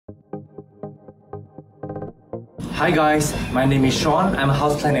Hi guys, my name is Sean. I'm a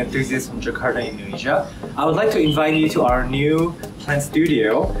houseplant enthusiast from Jakarta, Indonesia. I would like to invite you to our new plant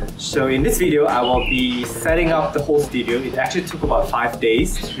studio. So in this video, I will be setting up the whole studio. It actually took about 5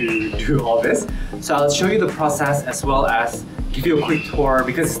 days to do all this. So I'll show you the process as well as give you a quick tour,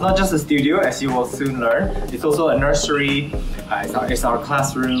 because it's not just a studio, as you will soon learn. It's also a nursery, it's our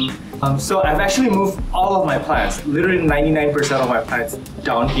classroom. So I've actually moved all of my plants, literally 99% of my plants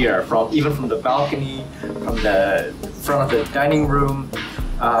down here, even from the balcony, from the front of the dining room,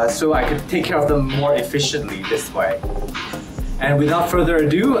 so I could take care of them more efficiently this way. And without further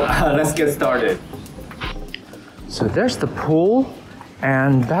ado, let's get started. So there's the pool,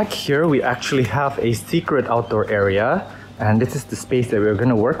 and back here we actually have a secret outdoor area. And this is the space that we're going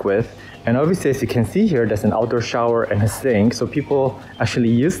to work with. And obviously, as you can see here, there's an outdoor shower and a sink. So people actually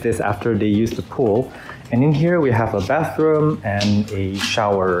use this after they use the pool. And in here, we have a bathroom and a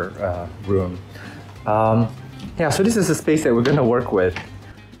shower room. Yeah, so this is the space that we're going to work with.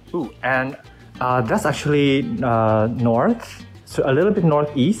 Ooh, and that's actually north, so a little bit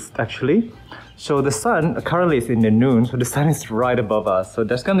northeast actually. So the sun currently is in the noon, so the sun is right above us. So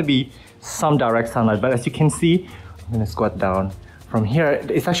there's going to be some direct sunlight, but as you can see, I'm going to squat down. From here,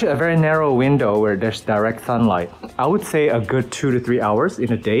 it's actually a very narrow window where there's direct sunlight. I would say a good 2 to 3 hours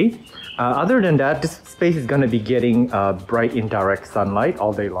in a day. Other than that, this space is going to be getting bright indirect sunlight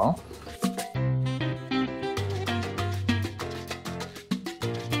all day long.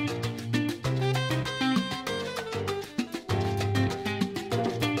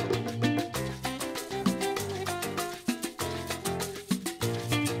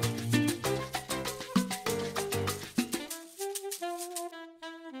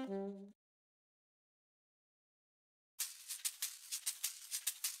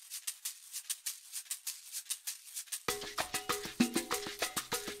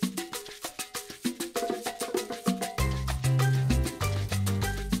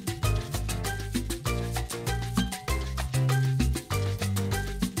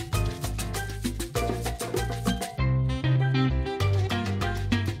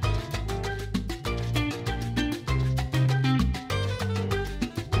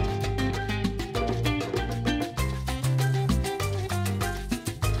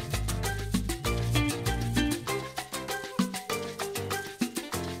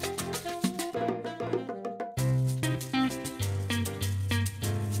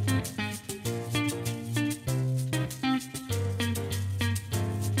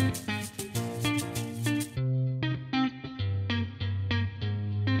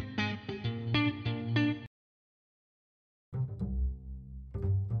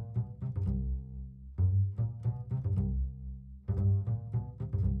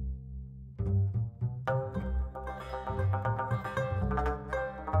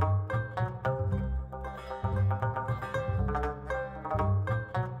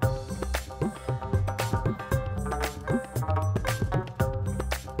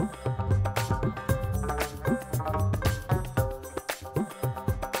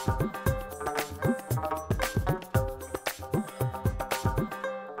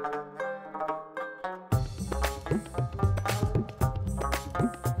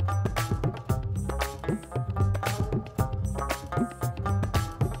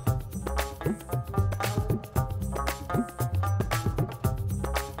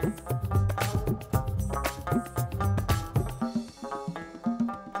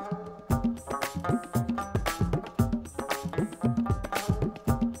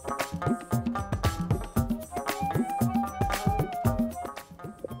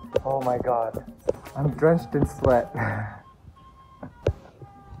 Oh my god, I'm drenched in sweat.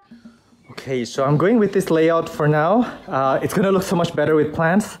 Okay, so I'm going with this layout for now. It's gonna look so much better with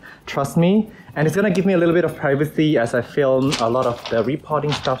plants, trust me. And it's gonna give me a little bit of privacy as I film a lot of the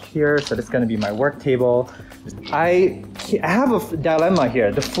repotting stuff here. So this is gonna be my work table. I have a dilemma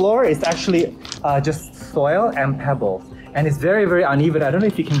here. The floor is actually just soil and pebbles. And it's very, very uneven. I don't know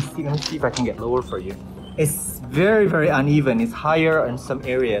if you can see, let me see if I can get lower for you. It's very, very uneven. It's higher in some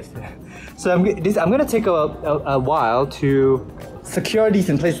areas. So I'm gonna take a while to secure these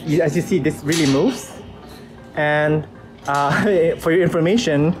in place. As you see, this really moves. And for your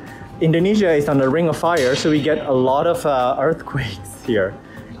information, Indonesia is on the ring of fire, so we get a lot of earthquakes here.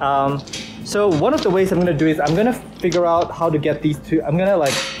 So one of the ways I'm gonna do is I'm gonna figure out how to get these two. I'm gonna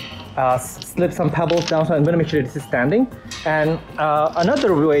like slip some pebbles down, so I'm gonna make sure this is standing. And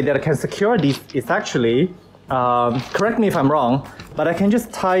another way that I can secure these is actually, correct me if I'm wrong, but I can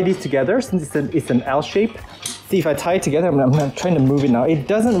just tie these together since it's an L shape. See, if I tie it together, I'm trying to move it now. It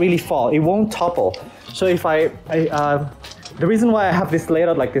doesn't really fall, it won't topple. So if I The reason why I have this laid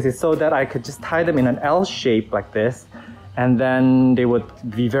out like this is so that I could just tie them in an L shape like this, and then they would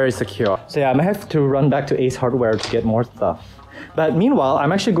be very secure. So yeah, I might have to run back to Ace Hardware to get more stuff. But meanwhile,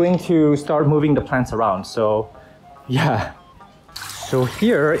 I'm actually going to start moving the plants around. So yeah. So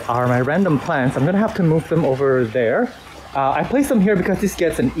here are my random plants. I'm gonna have to move them over there. I placed them here because this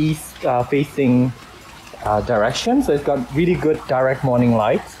gets an east facing direction. So it's got really good direct morning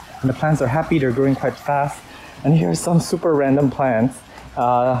light. And the plants are happy, they're growing quite fast. And here's some super random plants.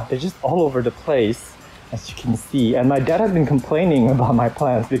 They're just all over the place, as you can see. And my dad has been complaining about my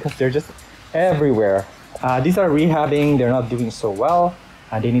plants because they're just everywhere. These are rehabbing, they're not doing so well.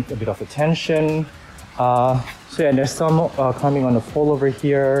 They need a bit of attention. So yeah, there's some coming on the pole over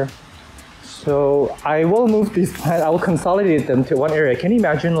here. So I will move these plants, I will consolidate them to one area. Can you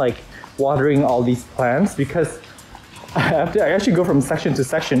imagine like watering all these plants? Because I actually go from section to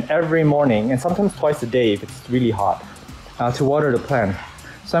section every morning and sometimes twice a day if it's really hot to water the plant.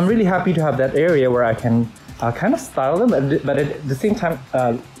 So I'm really happy to have that area where I can kind of style them, but at the same time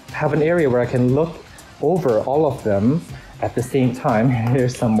have an area where I can look over all of them at the same time.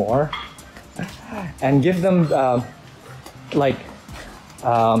 Here's some more. And give them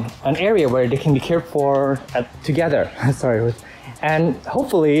an area where they can be cared for together. Sorry. And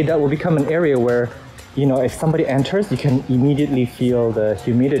hopefully that will become an area where, you know, if somebody enters, you can immediately feel the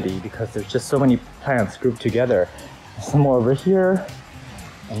humidity because there's just so many plants grouped together. Some more over here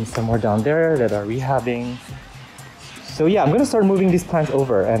and some more down there that are rehabbing. So yeah, I'm gonna start moving these plants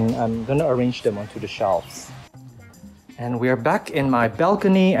over and I'm gonna arrange them onto the shelves. And we are back in my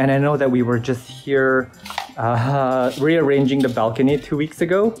balcony, and I know that we were just here rearranging the balcony 2 weeks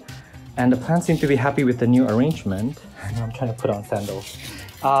ago, and the plants seem to be happy with the new arrangement. I'm trying to put on sandals.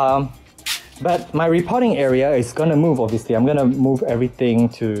 But my repotting area is gonna move, obviously. I'm gonna move everything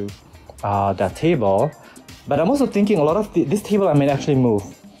to that table, but I'm also thinking a lot of this table I might actually move.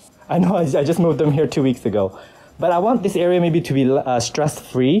 I know I just moved them here 2 weeks ago, but I want this area maybe to be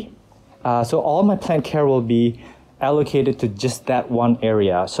stress-free, so all my plant care will be allocated to just that one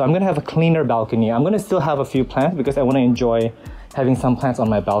area. So I'm gonna have a cleaner balcony. I'm gonna still have a few plants because I wanna enjoy having some plants on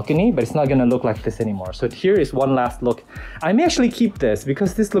my balcony, but it's not gonna look like this anymore. So here is one last look. I may actually keep this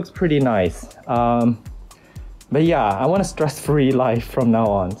because this looks pretty nice. But yeah, I want a stress-free life from now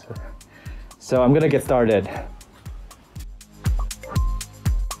on. So I'm gonna get started.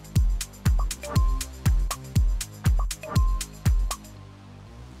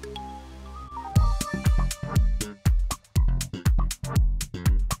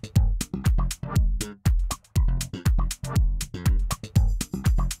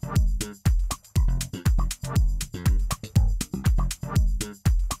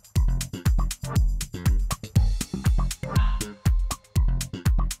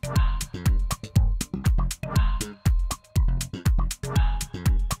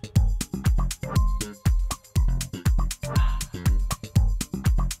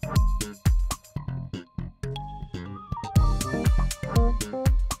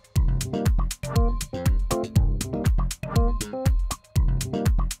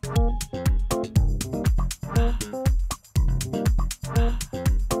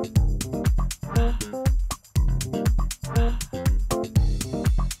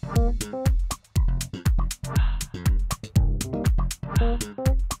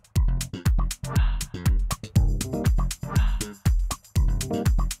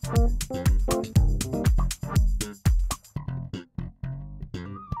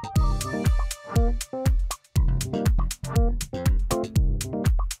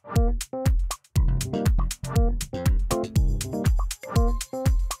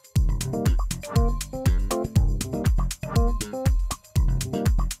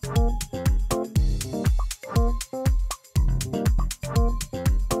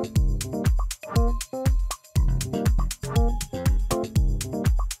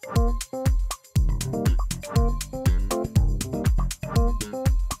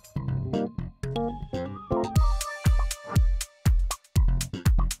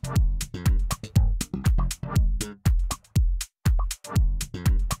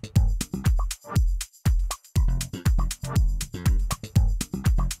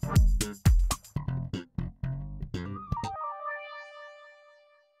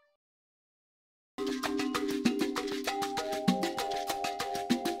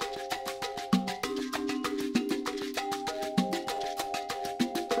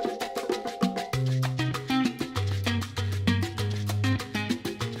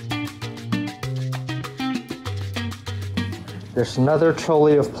 There's another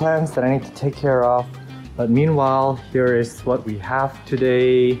trolley of plants that I need to take care of. But meanwhile, here is what we have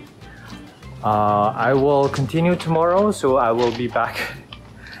today. I will continue tomorrow, so I will be back.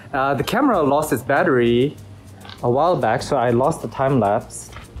 The camera lost its battery a while back, so I lost the time lapse.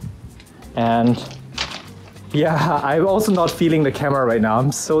 And yeah, I'm also not feeling the camera right now.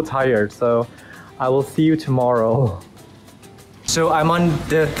 I'm so tired, so I will see you tomorrow. So I'm on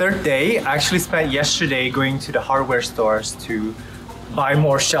the third day. I actually spent yesterday going to the hardware stores to buy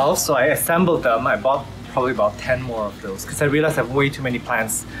more shelves, so I assembled them. I bought probably about 10 more of those because I realized I have way too many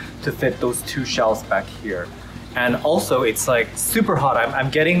plants to fit those 2 shelves back here. And also it's like super hot. I'm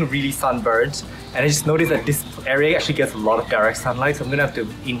getting really sunburned, and I just noticed that this area actually gets a lot of direct sunlight, so I'm gonna have to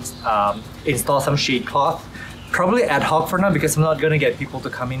install some shade cloth, probably ad hoc for now because I'm not gonna get people to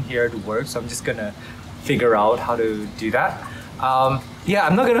come in here to work, so I'm just gonna figure out how to do that. Yeah,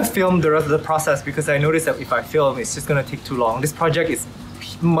 I'm not gonna film the rest of the process because I noticed that if I film, it's just gonna take too long. This project is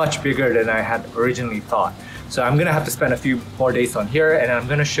much bigger than I had originally thought. So I'm gonna have to spend a few more days on here, and I'm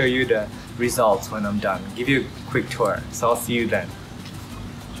gonna show you the results when I'm done. Give you a quick tour. So I'll see you then.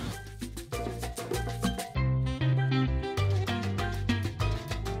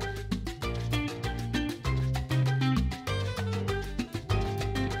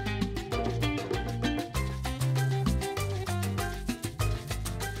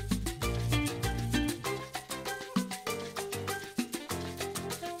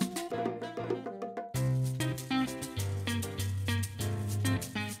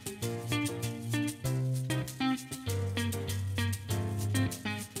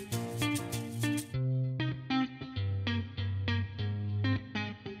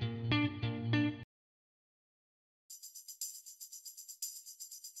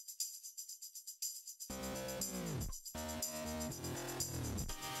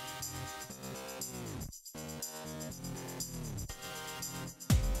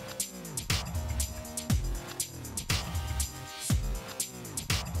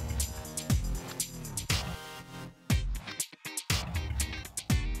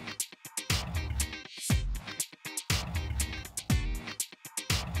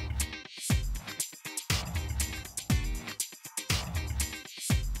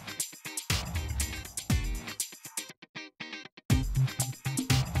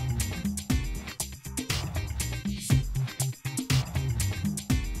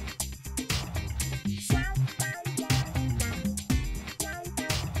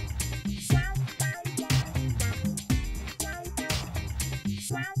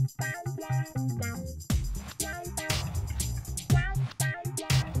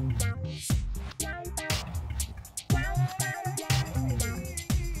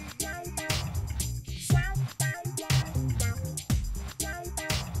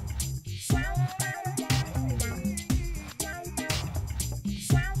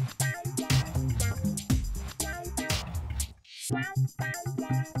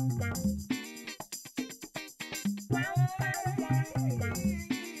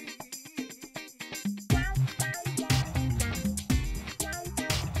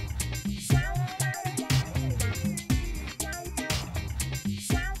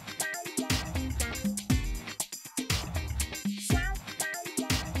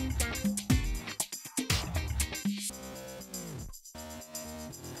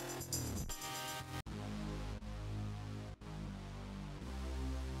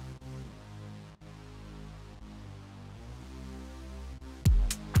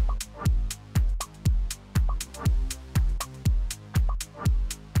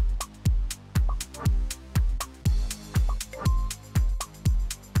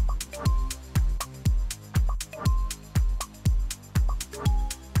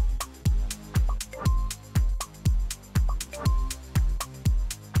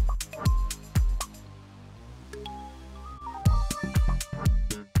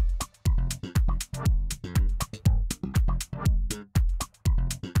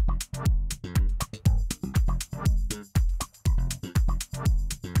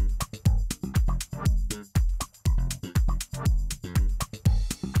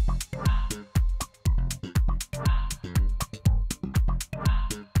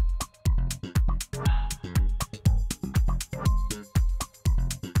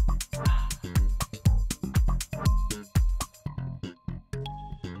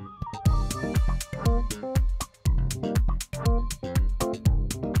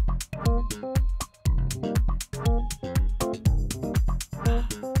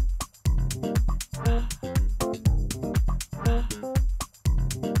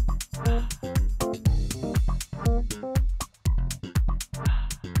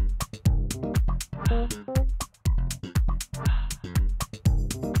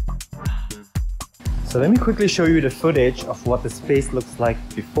 So let me quickly show you the footage of what the space looks like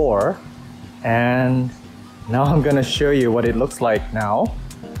before. And now I'm gonna show you what it looks like now.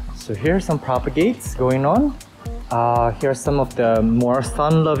 So here's some propagates going on. Here are some of the more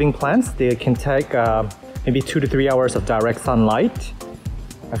sun-loving plants. They can take maybe 2 to 3 hours of direct sunlight.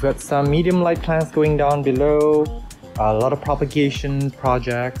 I've got some medium light plants going down below. A lot of propagation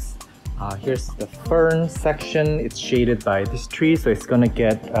projects. Here's the fern section. It's shaded by this tree, so it's gonna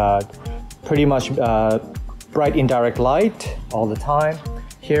get pretty much bright indirect light all the time.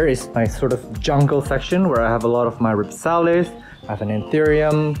 Here is my sort of jungle section where I have a lot of my ripsalis. I have an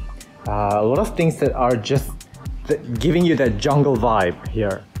anthurium, a lot of things that are just giving you that jungle vibe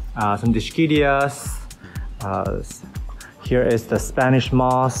here. Some dischidias. Here is the Spanish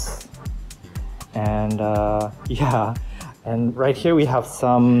moss, and yeah. And right here we have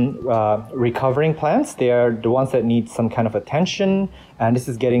some recovering plants. They are the ones that need some kind of attention, and this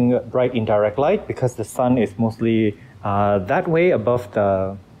is getting bright indirect light because the sun is mostly that way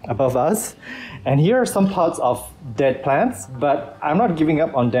above us. And here are some pots of dead plants, but I'm not giving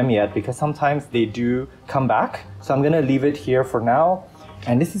up on them yet because sometimes they do come back. So I'm gonna leave it here for now.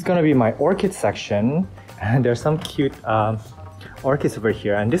 And this is gonna be my orchid section. And there's some cute orchids over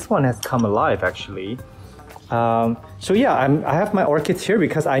here, and this one has come alive actually. So yeah, I have my orchids here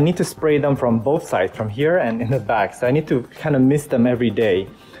because I need to spray them from both sides, from here and in the back. So I need to kind of mist them every day.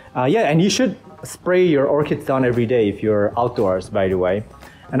 Yeah, and you should spray your orchids down every day if you're outdoors, by the way.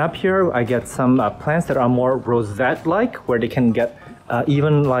 And up here, I get some plants that are more rosette-like, where they can get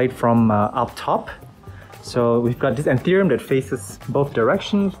even light from up top. So we've got this anthurium that faces both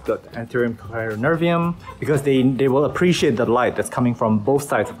directions, the anthurium clarinervium, because they will appreciate the light that's coming from both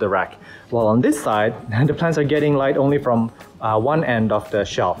sides of the rack. While on this side, the plants are getting light only from one end of the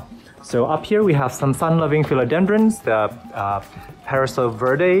shelf. So up here we have some sun-loving philodendrons, the Parasol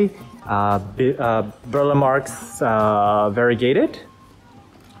verde, Burlemarx variegated,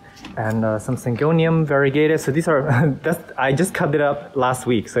 and some Syngonium variegated. So these are, I just cut it up last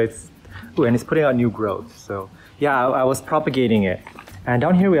week, so it's, ooh, and it's putting out new growth. So yeah, I was propagating it. And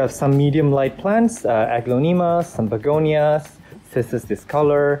down here we have some medium light plants, Aglaonimas, some begonias, Cissus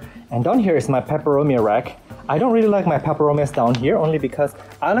discolor. And down here is my peperomia rack. I don't really like my peperomias down here only because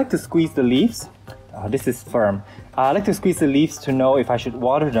I like to squeeze the leaves. This is firm. I like to squeeze the leaves to know if I should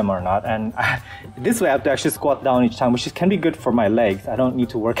water them or not. And this way I have to actually squat down each time, which can be good for my legs. I don't need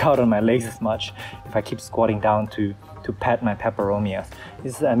to work out on my legs as much if I keep squatting down to pet my peperomias.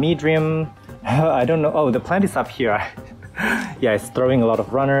 This is a Medrium. I don't know. Oh, the plant is up here. Yeah, it's throwing a lot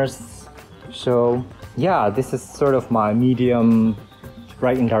of runners. So yeah, this is sort of my medium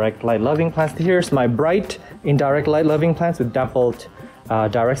bright indirect light loving plants. Here's my bright indirect light loving plants with dappled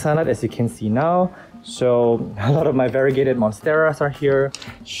direct sunlight, as you can see now. So a lot of my variegated monsteras are here.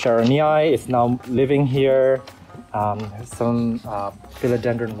 Sharonii is now living here. Some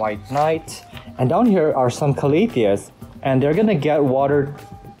philodendron white knight. And down here are some calatheas, and they're gonna get watered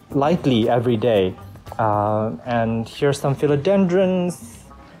lightly every day. And here's some philodendrons.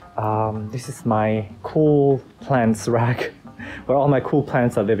 This is my cool plants rack where all my cool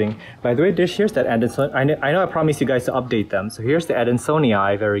plants are living. By the way, here's that Adansonii. I know I promised you guys to update them. So here's the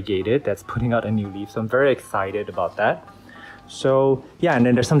Adansonii variegated that's putting out a new leaf. So I'm very excited about that. So yeah, and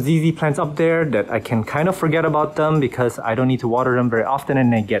then there's some ZZ plants up there that I can kind of forget about them because I don't need to water them very often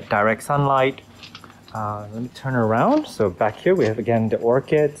and they get direct sunlight. Let me turn around. So back here we have again the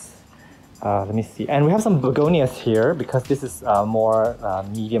orchids. Let me see. And we have some begonias here because this is more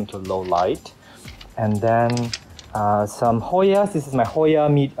medium to low light. And then some Hoyas. This is my Hoya,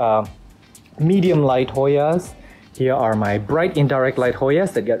 medium light Hoyas. Here are my bright indirect light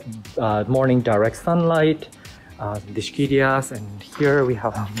Hoyas that get morning direct sunlight. Dischidias, and here we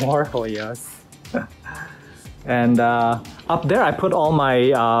have more Hoyas. And up there I put all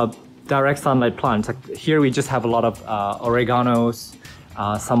my direct sunlight plants. Like here we just have a lot of oreganos,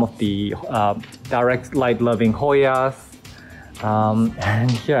 some of the direct light loving Hoyas.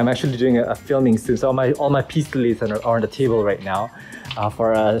 And here I'm actually doing a filming soon, so all my peace lilies are on the table right now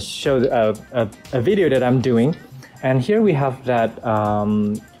for a video that I'm doing. And here we have that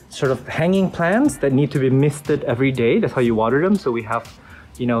sort of hanging plants that need to be misted every day. That's how you water them. So we have,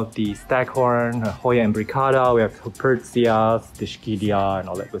 you know, the staghorn, Hoya imbricata, we have Hupertzias, Dischidia, and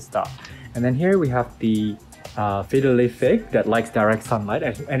all that good stuff. And then here we have the fiddle fig that likes direct sunlight.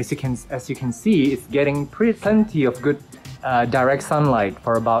 And as you can see, it's getting plenty of good direct sunlight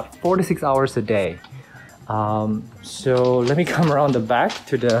for about 4 to 6 hours a day. So let me come around the back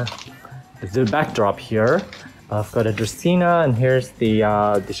to the backdrop here. I've got a Dracaena, and here's the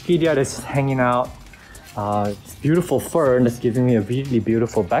Dischidia that's just hanging out. It's beautiful fern that's giving me a really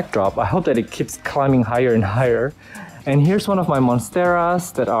beautiful backdrop. I hope that it keeps climbing higher and higher. And here's one of my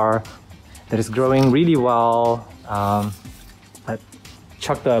monsteras that are that is growing really well. I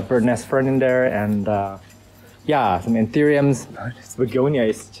chucked the bird nest fern in there, and yeah, some anthuriums. This begonia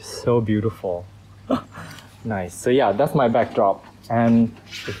is just so beautiful. Nice. So yeah, that's my backdrop. And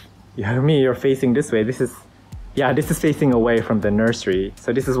if you hear me, you're facing this way. This is facing away from the nursery.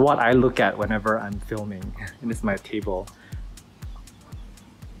 So this is what I look at whenever I'm filming. And this is my table.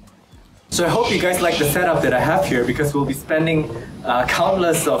 So I hope you guys like the setup that I have here, because we'll be spending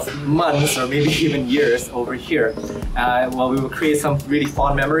countless of months or maybe even years over here. Well, we will create some really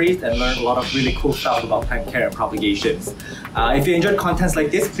fond memories and learn a lot of really cool stuff about plant care and propagations. If you enjoyed contents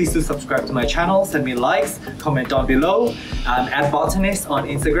like this, please do subscribe to my channel, send me likes, comment down below. I'm @botanist on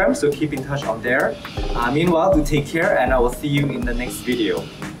Instagram, so keep in touch on there. Meanwhile, do take care, and I will see you in the next video.